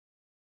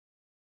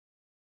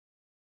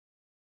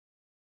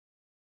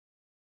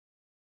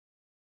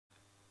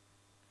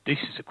This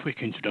is a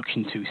quick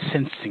introduction to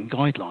Sentencing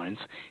Guidelines.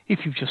 If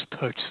you've just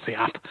purchased the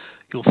app,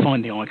 you'll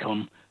find the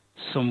icon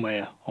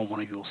somewhere on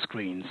one of your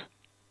screens.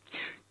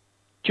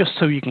 Just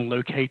so you can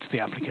locate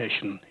the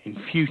application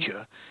in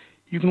future,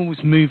 you can always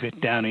move it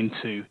down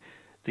into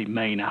the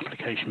main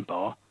application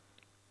bar,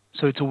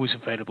 so it's always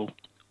available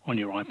on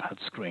your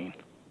iPad screen.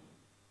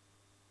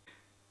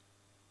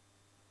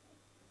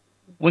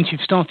 Once you've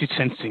started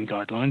Sentencing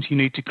Guidelines, you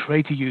need to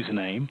create a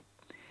username,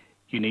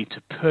 you need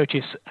to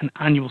purchase an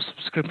annual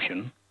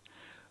subscription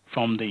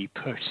from the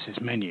Purchases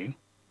menu,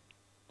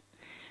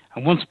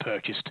 and once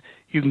purchased,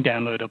 you can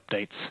download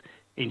updates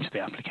into the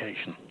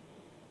application.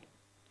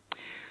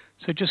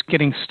 So just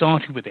getting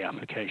started with the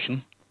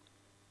application,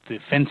 the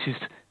Offences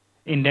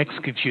index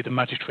gives you the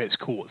Magistrates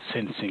Court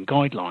Sentencing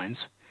Guidelines,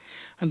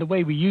 and the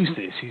way we use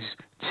this is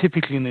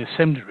typically in the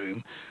assembly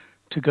room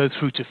to go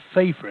through to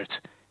favourite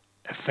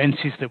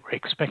offences that we're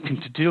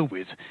expecting to deal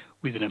with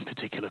within a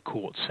particular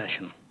court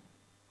session.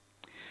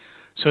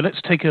 So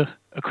let's take a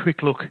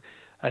quick look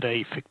at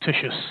a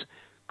fictitious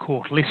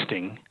court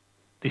listing.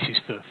 This is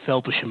for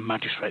Felbersham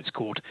Magistrates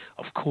Court,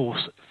 of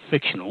course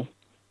fictional,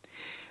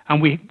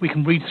 and we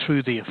can read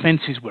through the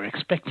offences we're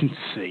expecting to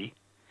see,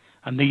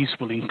 and these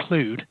will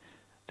include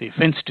the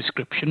offence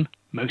description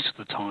most of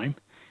the time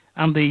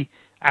and the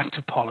Act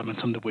of Parliament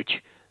under which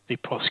the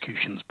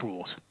prosecution's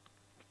brought.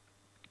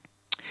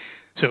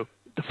 So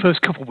the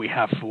first couple we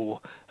have for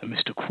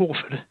Mr.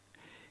 Crawford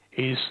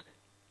is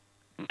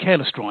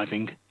careless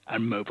driving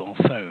and mobile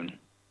phone.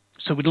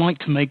 So we'd like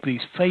to make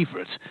these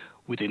favourites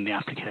within the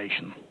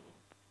application.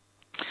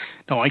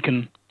 Now I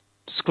can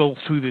scroll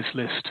through this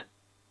list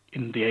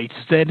in the A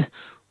to Z,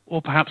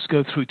 or perhaps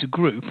go through to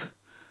group,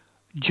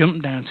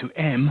 jump down to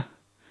M,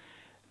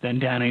 then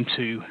down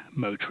into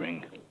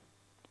motoring.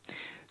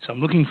 So I'm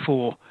looking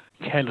for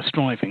careless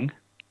driving,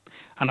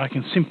 and I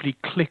can simply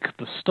click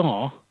the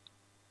star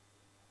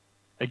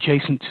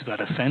adjacent to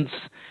that offence.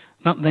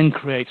 That then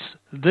creates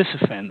this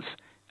offence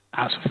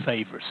as a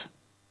favourite.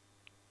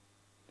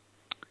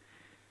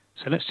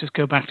 So let's just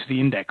go back to the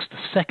index. The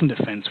second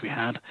offence we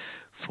had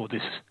for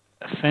this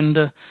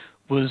offender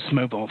was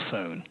mobile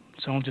phone.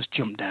 So I'll just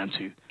jump down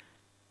to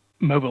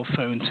mobile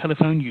phone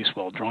telephone use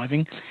while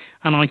driving,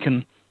 and I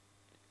can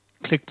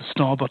click the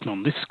star button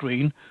on this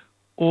screen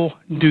or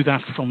do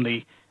that from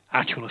the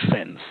actual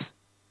offence.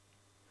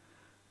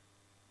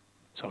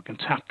 So I can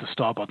tap the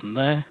star button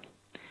there,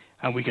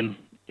 and we can,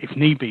 if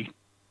need be,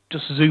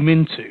 just zoom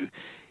into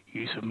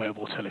use of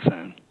mobile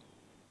telephone.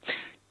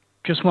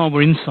 Just while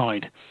we're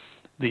inside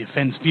the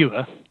Offence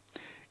Viewer,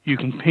 you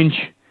can pinch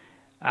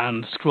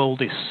and scroll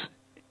this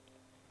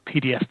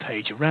PDF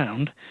page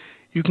around.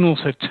 You can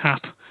also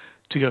tap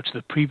to go to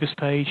the previous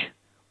page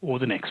or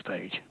the next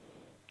page.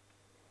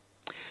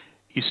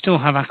 You still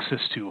have access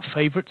to your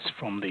favourites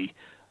from the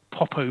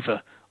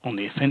popover on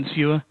the Offence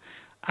Viewer,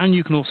 and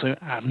you can also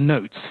add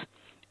notes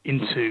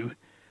into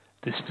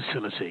this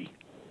facility.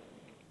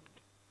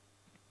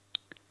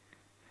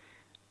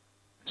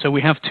 So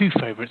we have two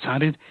favourites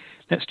added.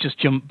 Let's just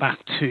jump back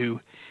to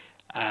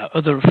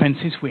other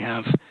offences. We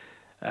have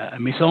a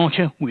Miss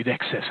Archer with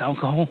excess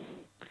alcohol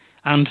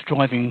and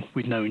driving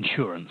with no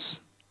insurance.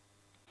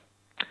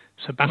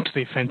 So back to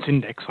the offence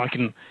index, I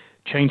can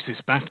change this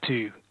back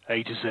to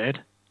A to Z.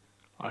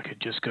 I could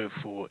just go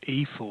for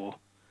E for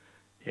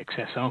the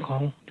excess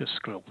alcohol, just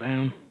scroll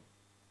down.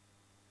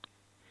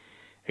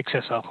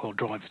 Excess alcohol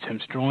drive,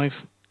 attempt to drive,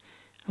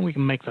 and we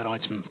can make that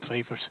item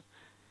favourite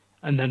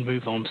and then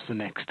move on to the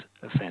next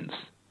offence.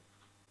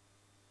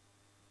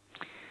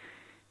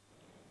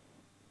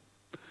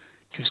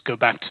 Just go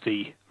back to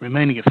the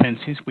remaining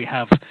offences. We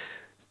have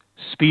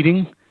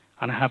speeding,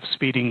 and I have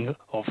speeding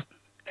of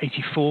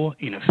 84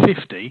 in a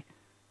 50,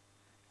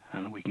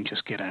 and we can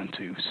just get down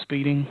to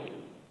speeding.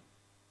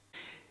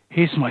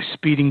 Here's my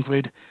speeding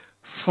grid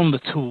from the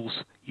tools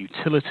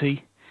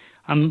utility.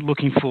 I'm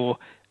looking for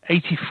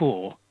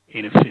 84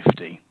 in a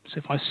 50. So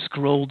if I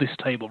scroll this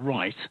table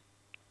right,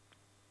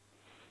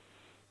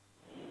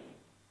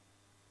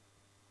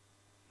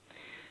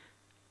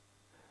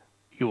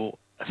 your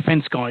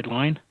offence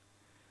guideline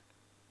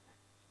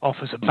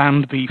offers a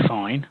Band B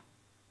fine.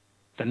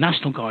 The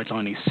national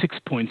guideline is 6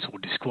 points or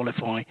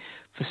disqualify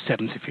for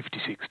 7 to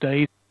 56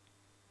 days.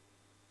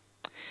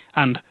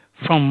 And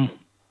from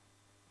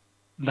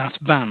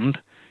that band,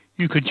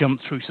 you could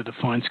jump through to the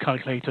fines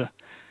calculator,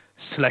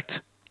 select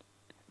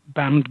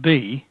Band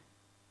B,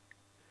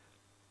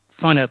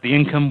 find out the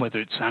income, whether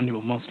it's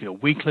annual, monthly or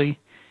weekly,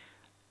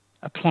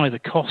 apply the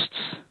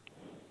costs,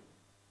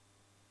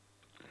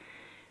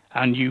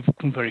 and you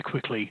can very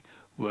quickly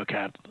work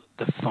out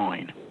the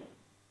fine.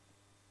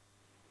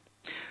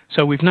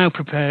 So we've now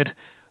prepared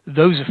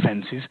those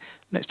offences.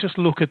 Let's just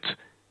look at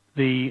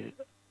the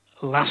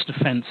last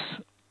offence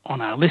on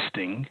our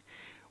listing,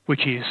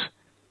 which is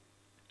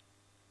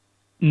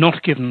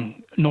not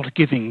giving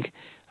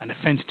an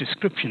offence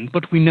description,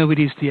 but we know it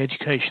is the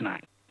Education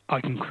Act.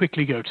 I can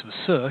quickly go to the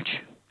search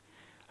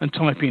and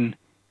type in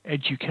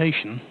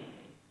education,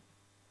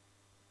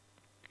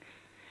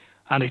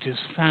 and it has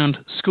found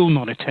school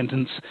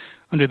non-attendance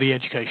under the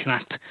Education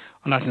Act,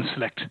 and I can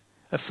select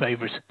a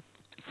favourite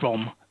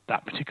from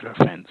that particular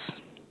offence.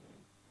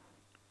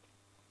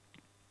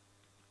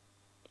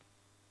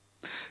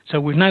 So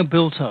we've now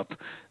built up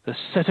the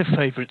set of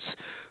favourites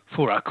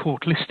for our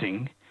court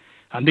listing,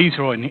 and these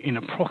are in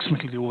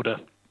approximately the order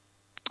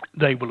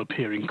they will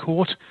appear in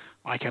court.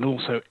 I can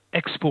also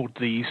export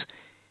these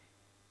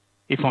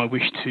if I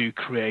wish to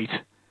create,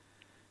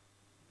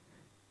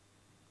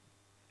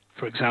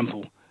 for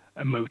example,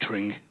 a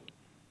motoring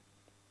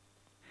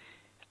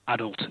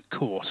adult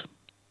court.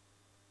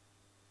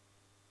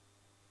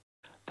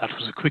 That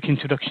was a quick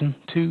introduction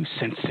to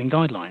sentencing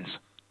guidelines.